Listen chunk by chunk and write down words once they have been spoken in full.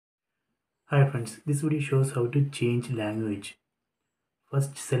Hi friends, this video shows how to change language.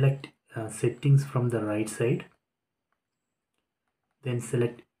 First select settings from the right side, then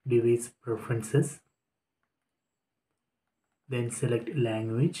select device preferences, then select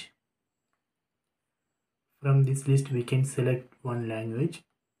language. From this list we can select one language.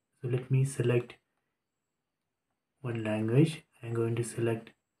 So let me select one language. I'm going to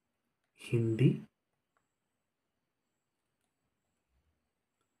select Hindi.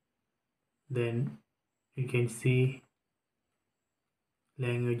 Then you can see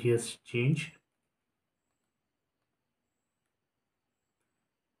language has changed.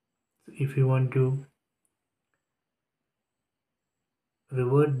 So if you want to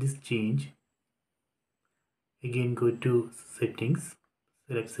revert this change, again go to settings,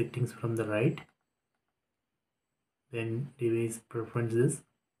 select settings from the right, then device preferences,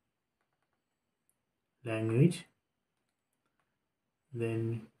 language,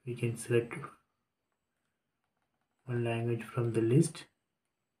 then we can select one language from the list.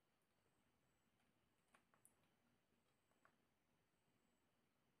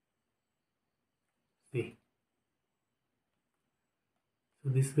 See, so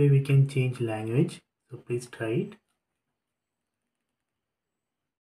this way we can change language, so please try it.